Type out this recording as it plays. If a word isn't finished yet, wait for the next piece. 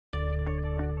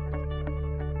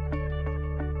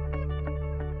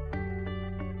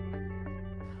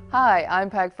Hi, I'm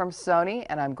Peg from Sony,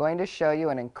 and I'm going to show you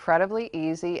an incredibly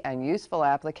easy and useful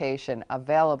application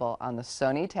available on the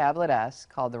Sony Tablet S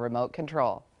called the Remote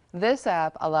Control. This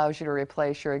app allows you to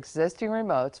replace your existing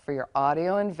remotes for your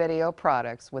audio and video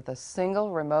products with a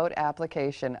single remote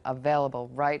application available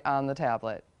right on the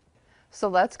tablet. So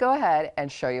let's go ahead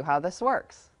and show you how this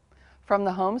works. From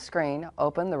the home screen,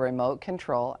 open the Remote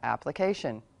Control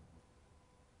application.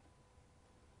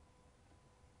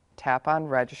 Tap on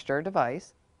Register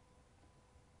Device.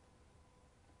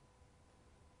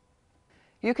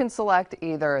 You can select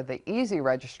either the Easy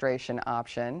Registration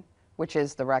option, which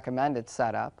is the recommended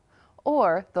setup,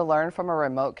 or the Learn from a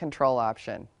Remote Control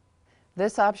option.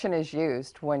 This option is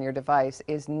used when your device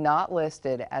is not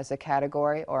listed as a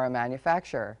category or a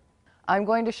manufacturer. I'm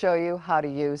going to show you how to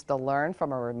use the Learn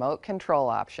from a Remote Control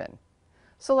option.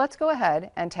 So let's go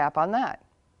ahead and tap on that.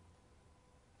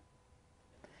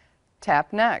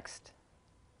 Tap Next.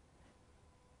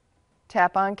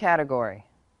 Tap on Category.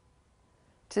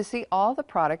 To see all the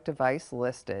product device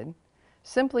listed,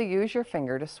 simply use your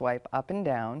finger to swipe up and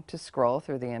down to scroll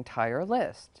through the entire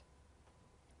list.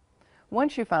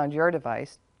 Once you found your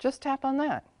device, just tap on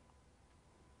that.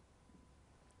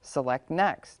 Select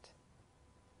Next.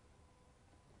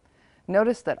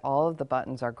 Notice that all of the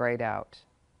buttons are grayed out.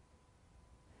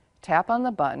 Tap on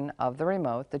the button of the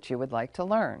remote that you would like to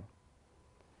learn.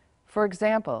 For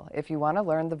example, if you want to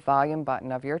learn the volume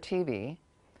button of your TV,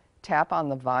 tap on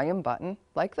the volume button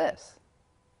like this.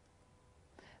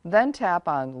 Then tap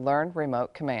on Learn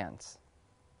Remote Commands.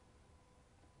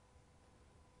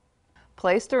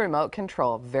 Place the remote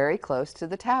control very close to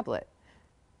the tablet,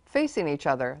 facing each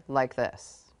other like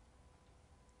this.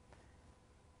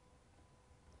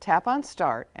 Tap on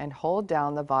Start and hold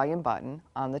down the volume button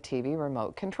on the TV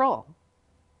remote control.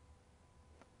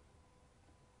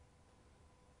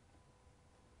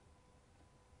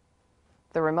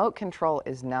 The remote control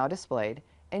is now displayed,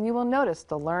 and you will notice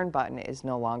the Learn button is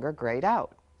no longer grayed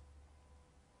out.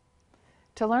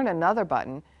 To learn another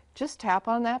button, just tap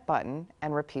on that button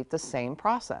and repeat the same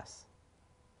process.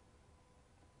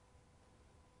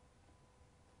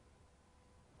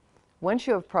 Once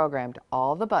you have programmed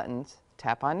all the buttons,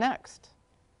 tap on Next.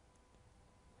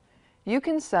 You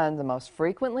can send the most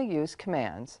frequently used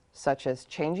commands, such as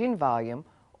changing volume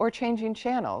or changing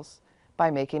channels,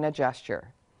 by making a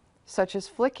gesture, such as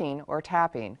flicking or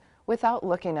tapping, without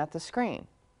looking at the screen.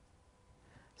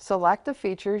 Select the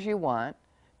features you want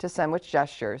to send with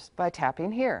gestures by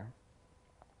tapping here.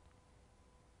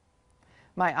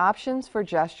 My options for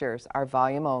gestures are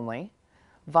volume only,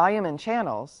 volume and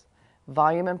channels,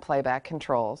 volume and playback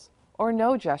controls, or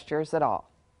no gestures at all.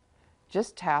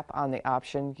 Just tap on the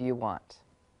option you want.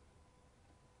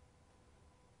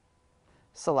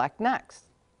 Select Next.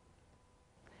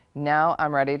 Now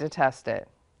I'm ready to test it.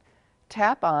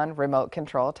 Tap on Remote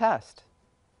Control Test.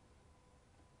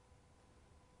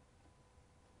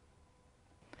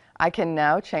 I can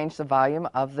now change the volume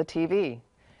of the TV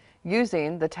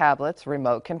using the tablet's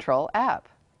Remote Control app.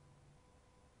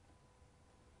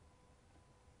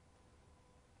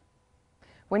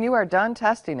 When you are done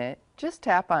testing it, just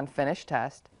tap on Finish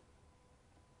Test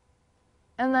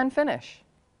and then Finish.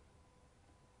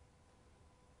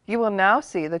 You will now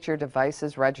see that your device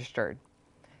is registered.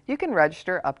 You can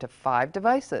register up to 5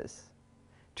 devices.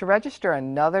 To register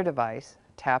another device,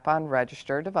 tap on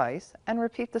Register Device and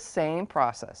repeat the same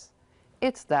process.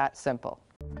 It's that simple.